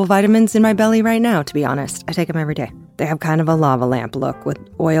Ritual vitamins in my belly right now, to be honest. I take them every day. They have kind of a lava lamp look with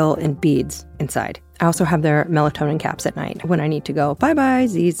oil and beads inside. I also have their melatonin caps at night when I need to go bye-bye,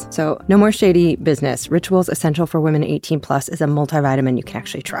 Z's. So no more shady business. Ritual's Essential for Women 18 Plus is a multivitamin you can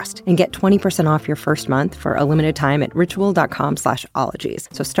actually trust. And get 20% off your first month for a limited time at ritual.com/ologies.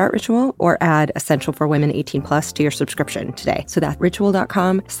 So start Ritual or add Essential for Women 18 Plus to your subscription today. So that's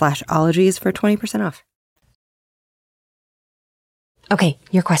ritual.com/ologies for 20% off. Okay,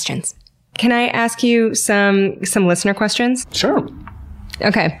 your questions. Can I ask you some listener questions? Sure.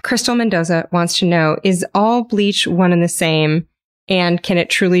 Okay. Crystal Mendoza wants to know, is all bleach one and the same? And can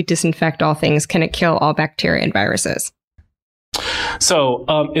it truly disinfect all things? Can it kill all bacteria and viruses? So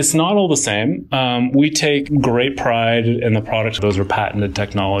it's not all the same. We take great pride in the product. Those are patented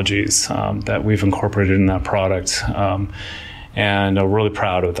technologies that we've incorporated in that product. And I'm really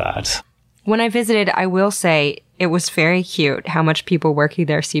proud of that. When I visited, I will say it was very cute how much people working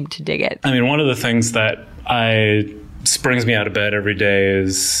there seemed to dig it. I mean, one of the things that springs me out of bed every day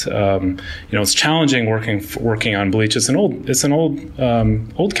is, it's challenging working on bleach. It's an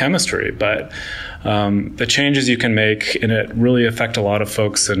old chemistry, but the changes you can make in it really affect a lot of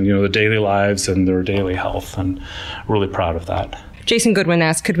folks and, the daily lives and their daily health, and really proud of that. Jason Goodwin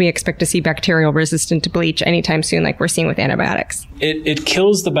asked, could we expect to see bacterial resistant to bleach anytime soon, like we're seeing with antibiotics? It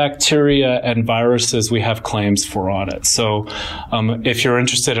kills the bacteria and viruses we have claims for on it. So if you're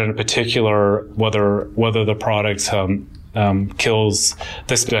interested in a particular, whether the product kills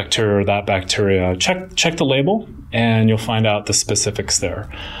this bacteria or that bacteria, check the label and you'll find out the specifics there.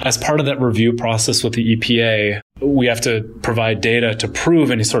 As part of that review process with the EPA, we have to provide data to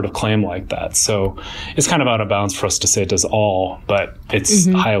prove any sort of claim like that. So it's kind of out of bounds for us to say it does all, but it's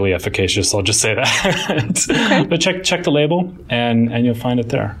highly efficacious. I'll just say that. Okay. But check the label and you'll find it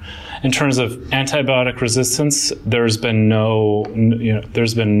there. In terms of antibiotic resistance, there's been no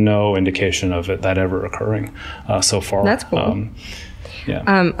indication of that ever occurring so far. That's cool.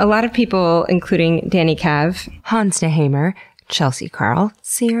 Yeah. A lot of people, including Danny Cav, Hans Nehamer, Chelsea Carl,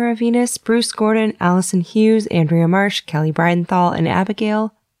 Sierra Venus, Bruce Gordon, Allison Hughes, Andrea Marsh, Kelly Bridenthal, and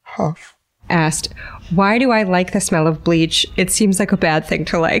Abigail Huff, asked, why do I like the smell of bleach? It seems like a bad thing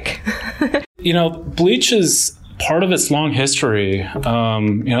to like. Bleach is part of its long history.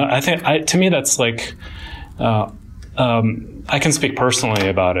 I think to me that's like, I can speak personally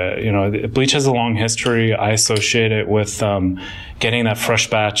about it. Bleach has a long history. I associate it with getting that fresh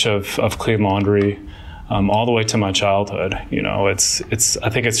batch of clean laundry all the way to my childhood. I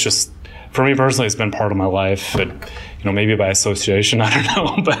think it's just, for me personally, it's been part of my life. But maybe by association, I don't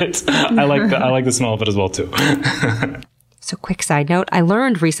know. But I like the smell of it as well too. So, quick side note: I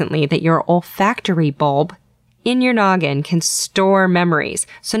learned recently that your olfactory bulb in your noggin can store memories.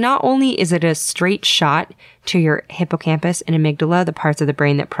 So not only is it a straight shot to your hippocampus and amygdala, the parts of the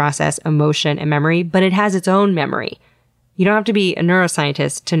brain that process emotion and memory, but it has its own memory. You don't have to be a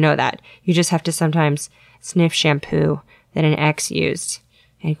neuroscientist to know that. You just have to sometimes sniff shampoo that an ex used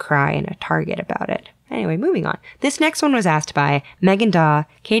and cry in a Target about it. Anyway, moving on. This next one was asked by Megan Daw,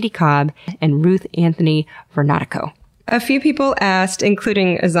 Katie Cobb, and Ruth Anthony Vernatico. A few people asked,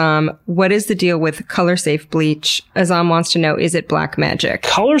 including Azam, what is the deal with Color Safe bleach? Azam wants to know, is it black magic?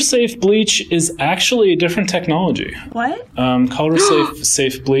 Color Safe bleach is actually a different technology. What? Color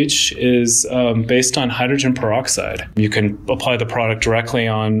Safe bleach is based on hydrogen peroxide. You can apply the product directly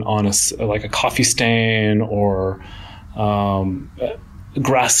on a coffee stain or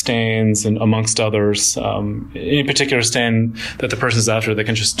grass stains, and amongst others. Any particular stain that the person's after, they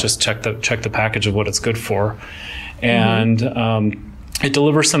can just check the package of what it's good for. And it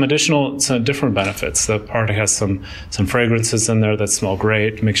delivers some different benefits. The product has some fragrances in there that smell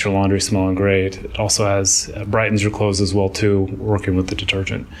great, makes your laundry smelling great. It also brightens your clothes as well too, working with the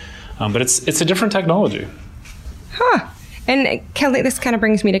detergent. But it's a different technology. Huh. And Kelly, this kind of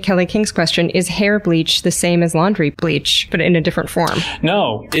brings me to Kelly King's question. Is hair bleach the same as laundry bleach, but in a different form?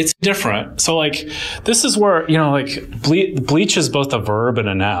 No, it's different. So this is where, bleach is both a verb and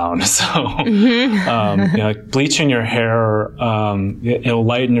a noun. So, bleaching your hair, it'll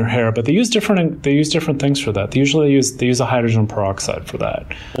lighten your hair, but they use different things for that. They usually use a hydrogen peroxide for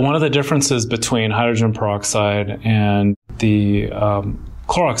that. One of the differences between hydrogen peroxide and the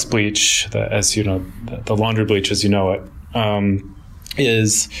Clorox bleach, as you know, the laundry bleach as you know it,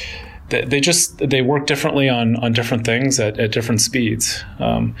 is that they work differently on different things at different speeds.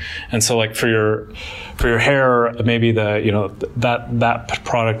 And so for your hair, maybe that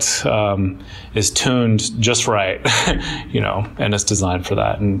product is tuned just right, and it's designed for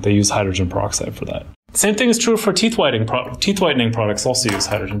that. And they use hydrogen peroxide for that. Same thing is true for teeth whitening. Teeth whitening products also use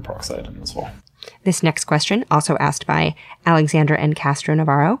hydrogen peroxide as well. This next question, also asked by Alexandra N. Castro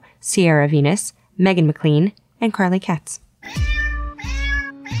Navarro, Sierra Venus, Megan McLean, and Carly Katz.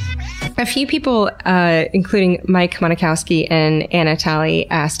 A few people, including Mike Monikowski and Anna Talley,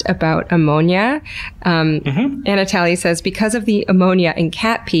 asked about ammonia. Anna Talley says, because of the ammonia in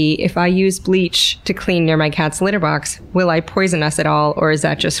cat pee, if I use bleach to clean near my cat's litter box, will I poison us at all, or is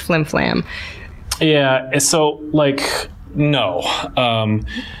that just flim-flam? Yeah, so, no.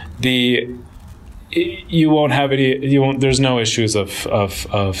 You won't have any. There's no issues of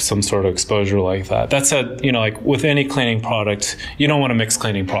some sort of exposure like that. That said, with any cleaning product, you don't want to mix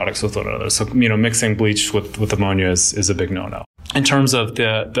cleaning products with one another. So, mixing bleach with ammonia is a big no-no. In terms of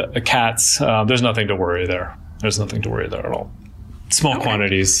the cats, there's nothing to worry there. There's nothing to worry there at all. Small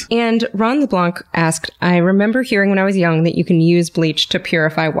quantities. And Ron LeBlanc asked, I remember hearing when I was young that you can use bleach to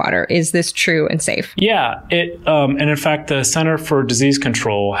purify water. Is this true and safe? Yeah. And in fact, the Center for Disease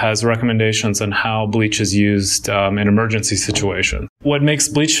Control has recommendations on how bleach is used in emergency situations. What makes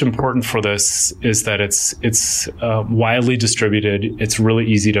bleach important for this is that it's widely distributed. It's really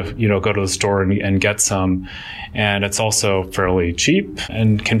easy to go to the store and get some. And it's also fairly cheap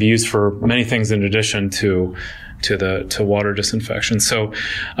and can be used for many things in addition to water disinfection. So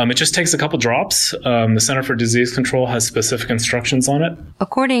it just takes a couple drops. The Center for Disease Control has specific instructions on it.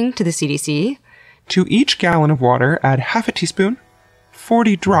 According to the CDC, to each gallon of water, add half a teaspoon,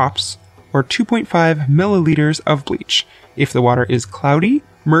 40 drops, or 2.5 milliliters of bleach. If the water is cloudy,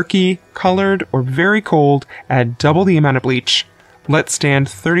 murky, colored, or very cold, add double the amount of bleach. Let stand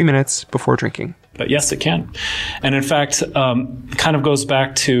 30 minutes before drinking. But yes, it can. And in fact, kind of goes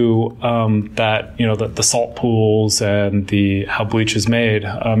back to that, the salt pools and how bleach is made.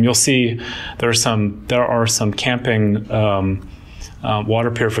 You'll see there are some camping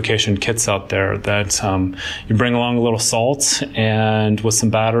water purification kits out there that you bring along a little salt and with some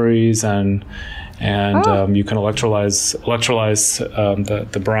batteries and you can electrolyze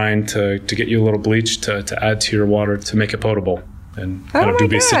the brine to get you a little bleach to add to your water to make it potable. And kind of do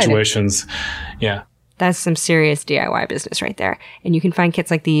these situations. Yeah. That's some serious DIY business right there. And you can find kits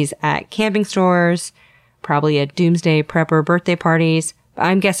like these at camping stores, probably at doomsday prepper birthday parties.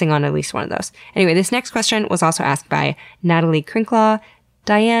 I'm guessing on at least one of those. Anyway, this next question was also asked by Natalie Krinklaw,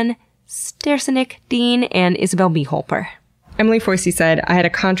 Diane Stersenik Dean, and Isabel B. Holper. Emily Foisey said, I had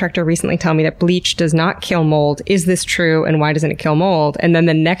a contractor recently tell me that bleach does not kill mold. Is this true? And why doesn't it kill mold? And then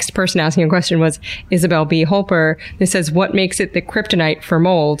the next person asking a question was Isabel B. Holper. This says, what makes it the kryptonite for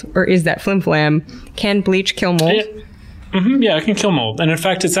mold? Or is that flim-flam? Can bleach kill mold? Yeah, it can kill mold. And in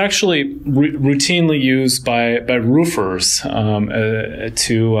fact, it's actually routinely used by roofers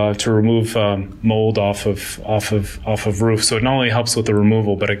to remove mold off of roofs. So it not only helps with the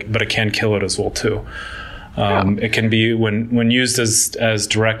removal, but it can kill it as well too. It can be when used as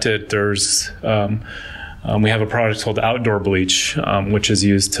directed. There's we have a product called outdoor bleach, which is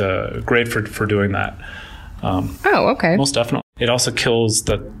used great for doing that. Okay. Most definitely. It also kills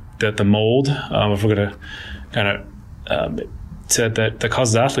the that the mold, if we're going to kind of said that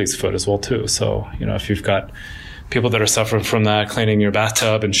causes athlete's foot as well too. So if you've got people that are suffering from that, cleaning your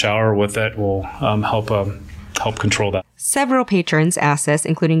bathtub and shower with it will help control that. Several patrons asked this,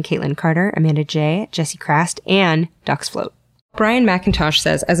 including Caitlin Carter, Amanda J, Jesse Krast, and Ducks Float. Brian McIntosh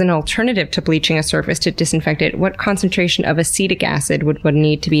says, as an alternative to bleaching a surface to disinfect it, what concentration of acetic acid would one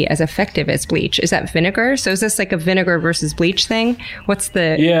need to be as effective as bleach? Is that vinegar? So is this like a vinegar versus bleach thing? What's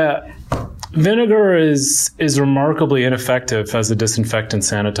the... Yeah. Vinegar is remarkably ineffective as a disinfectant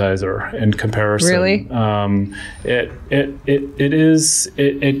sanitizer in comparison. Really? It is.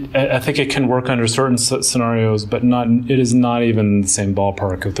 I think it can work under certain scenarios, but it is not even the same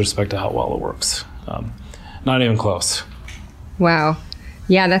ballpark with respect to how well it works. Not even close. Wow.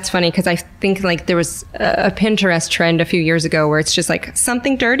 Yeah, that's funny because I think like there was a Pinterest trend a few years ago where it's just like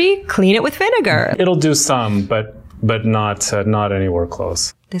something dirty, clean it with vinegar. It'll do some, but not anywhere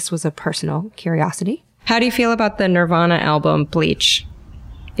close. This was a personal curiosity. How do you feel about the Nirvana album, Bleach?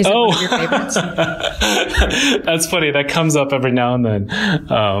 Is it one of your favorites? That's funny. That comes up every now and then.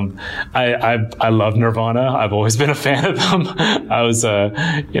 I love Nirvana. I've always been a fan of them. I was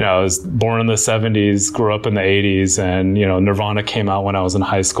born in the 70s, grew up in the 80s, and Nirvana came out when I was in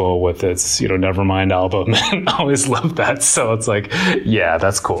high school with its Nevermind album, and I always loved that. So it's like, yeah,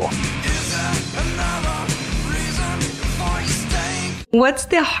 that's cool. What's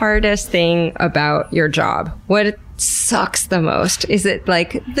the hardest thing about your job? What sucks the most? Is it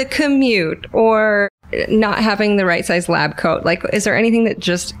like the commute or not having the right size lab coat? Like, is there anything that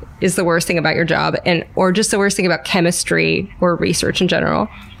just is the worst thing about your job or just the worst thing about chemistry or research in general?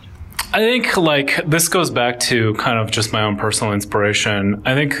 I think this goes back to kind of just my own personal inspiration.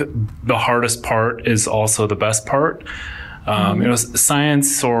 I think the hardest part is also the best part.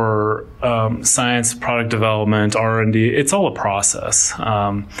 Science or science, product development, R&D, it's all a process.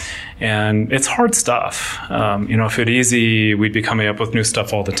 And it's hard stuff. If it easy, we'd be coming up with new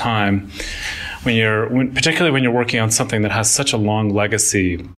stuff all the time. Particularly when you're working on something that has such a long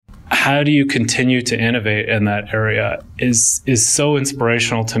legacy, how do you continue to innovate in that area is so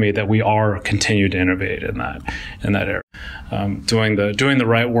inspirational to me that we are continue to innovate in that area. Doing the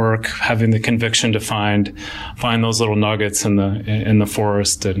right work, having the conviction to find those little nuggets in the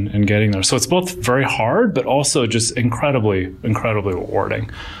forest and getting there. So it's both very hard, but also just incredibly rewarding.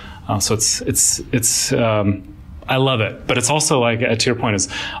 So it's I love it, but it's also to your point, it's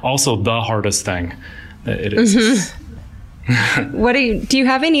also the hardest thing that it is. Mm-hmm. Do you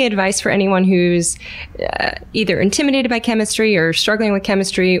have any advice for anyone who's either intimidated by chemistry or struggling with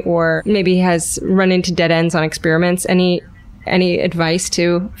chemistry or maybe has run into dead ends on experiments? Any advice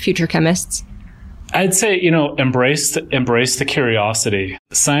to future chemists? I'd say, embrace the curiosity.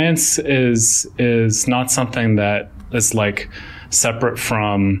 Science is not something that is separate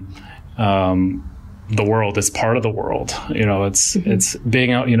from the world. It's part of the world. It's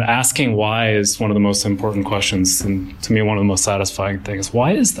being out, asking why is one of the most important questions. And to me, one of the most satisfying things.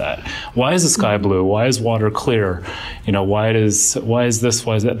 Why is that? Why is the sky blue? Why is water clear? Why is this?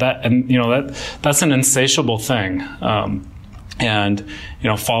 Why is that? And, that's an insatiable thing. And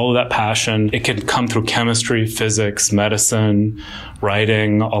follow that passion. It can come through chemistry, physics, medicine,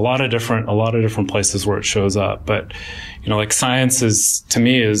 writing, a lot of different places where it shows up. But science is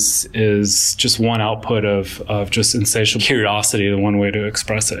just one output of just insatiable curiosity. The one way to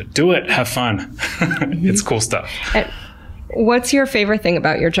express it. Do it. Have fun. It's cool stuff. What's your favorite thing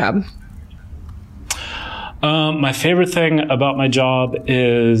about your job? My favorite thing about my job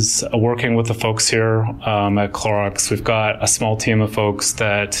is working with the folks here at Clorox. We've got a small team of folks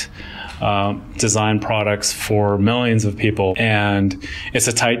that design products for millions of people, and it's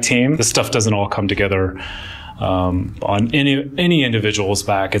a tight team. This stuff doesn't all come together on any individual's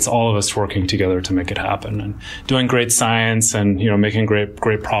back. It's all of us working together to make it happen and doing great science and making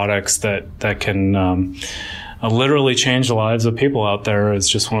great products that can literally change the lives of people out there. Is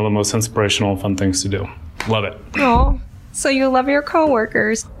just one of the most inspirational and fun things to do. Love it. Oh, so you love your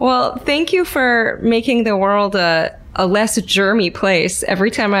coworkers. Well, thank you for making the world a less germy place. Every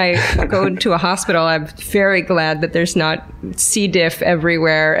time I go to a hospital, I'm very glad that there's not C. diff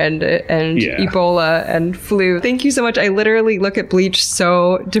everywhere and Ebola and flu. Thank you so much. I literally look at bleach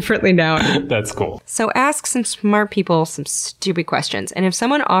so differently now. That's cool. So ask some smart people some stupid questions. And if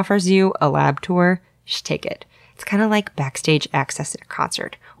someone offers you a lab tour, just take it. It's kind of like backstage access at a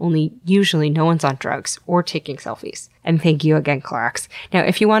concert, only usually no one's on drugs or taking selfies. And thank you again, Clorox. Now,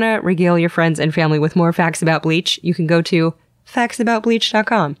 if you want to regale your friends and family with more facts about bleach, you can go to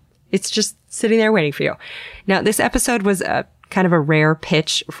factsaboutbleach.com. It's just sitting there waiting for you. Now, this episode was kind of a rare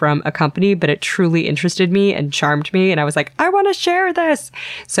pitch from a company, but it truly interested me and charmed me. And I was like, I want to share this.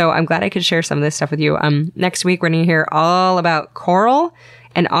 So I'm glad I could share some of this stuff with you. Next week, we're going to hear all about coral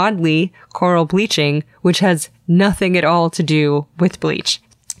and oddly coral bleaching, which has nothing at all to do with bleach.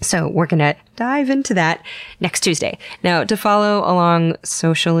 So we're going to dive into that next Tuesday. Now, to follow along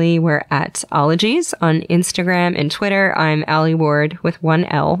socially, we're at Ologies on Instagram and Twitter. I'm Allie Ward with 1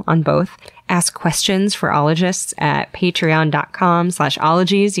 L on both. Ask questions for ologists at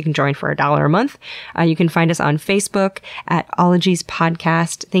patreon.com/ologies. You can join for $1 a month. You can find us on Facebook at Ologies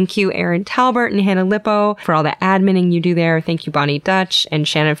Podcast. Thank you, Aaron Talbert and Hannah Lippo, for all the adminning you do there. Thank you, Bonnie Dutch and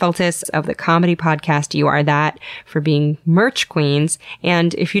Shannon Feltis of the comedy podcast You Are That, for being merch queens.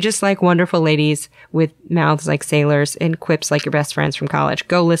 And if you just like wonderful ladies with mouths like sailors and quips like your best friends from college,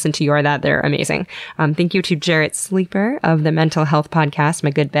 go listen to You Are That. They're amazing. Thank you to Jarrett Sleeper of the mental health podcast, My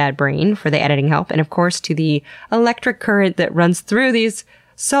Good Bad Brain, for the editing help. And of course, to the electric current that runs through these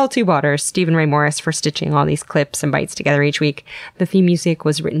salty waters, Stephen Ray Morris, for stitching all these clips and bites together each week. The theme music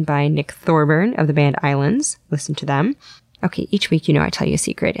was written by Nick Thorburn of the band Islands. Listen to them. Okay, each week, I tell you a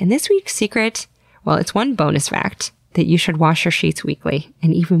secret. And this week's secret, well, it's one bonus fact that you should wash your sheets weekly,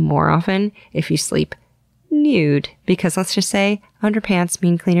 and even more often if you sleep nude, because let's just say underpants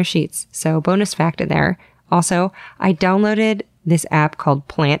mean cleaner sheets. So bonus fact in there. Also, I downloaded this app called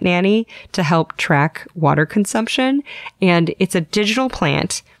Plant Nanny to help track water consumption. And it's a digital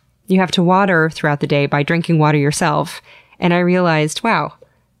plant. You have to water throughout the day by drinking water yourself. And I realized, wow,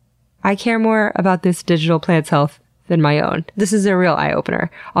 I care more about this digital plant's health than my own. This is a real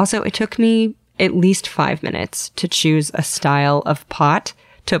eye-opener. Also, it took me at least 5 minutes to choose a style of pot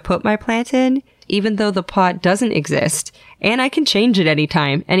to put my plant in, even though the pot doesn't exist. And I can change it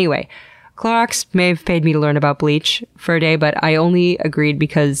anytime. Anyway, Clorox may have paid me to learn about bleach for a day, but I only agreed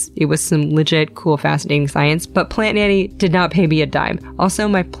because it was some legit, cool, fascinating science. But Plant Nanny did not pay me a dime. Also,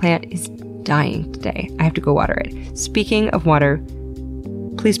 my plant is dying today. I have to go water it. Speaking of water,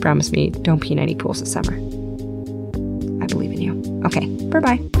 please promise me don't pee in any pools this summer. I believe in you. Okay,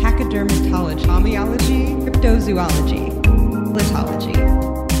 bye-bye. Pachydermatology, homeology, cryptozoology, litology,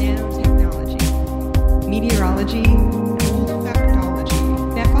 nanotechnology, meteorology,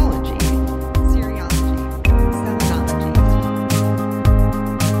 olfactology, nephology, serology, cellology.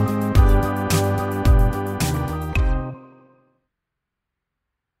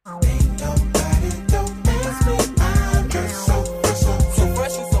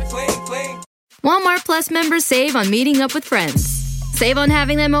 Walmart Plus members save on meeting up with friends. Save on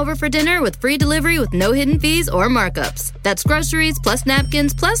having them over for dinner with free delivery with no hidden fees or markups. That's groceries, plus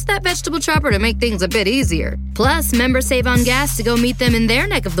napkins, plus that vegetable chopper to make things a bit easier. Plus, members save on gas to go meet them in their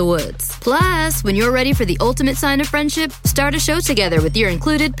neck of the woods. Plus, when you're ready for the ultimate sign of friendship, start a show together with your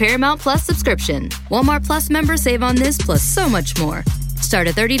included Paramount Plus subscription. Walmart Plus members save on this plus so much more. Start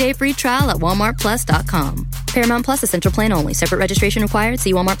a 30-day free trial at walmartplus.com. Paramount Plus Essential Plan only. Separate registration required.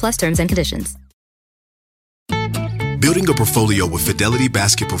 See Walmart Plus terms and conditions. Building a portfolio with Fidelity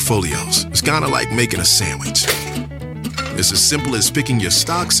Basket Portfolios is kind of like making a sandwich. It's as simple as picking your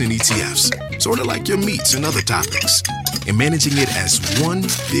stocks and ETFs, sort of like your meats and other topics, and managing it as one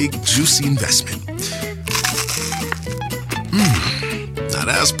big, juicy investment. Now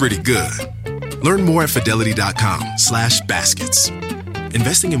that's pretty good. Learn more at fidelity.com/baskets.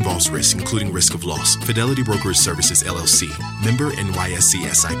 Investing involves risk, including risk of loss. Fidelity Brokerage Services, LLC. Member NYSE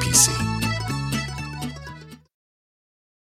SIPC.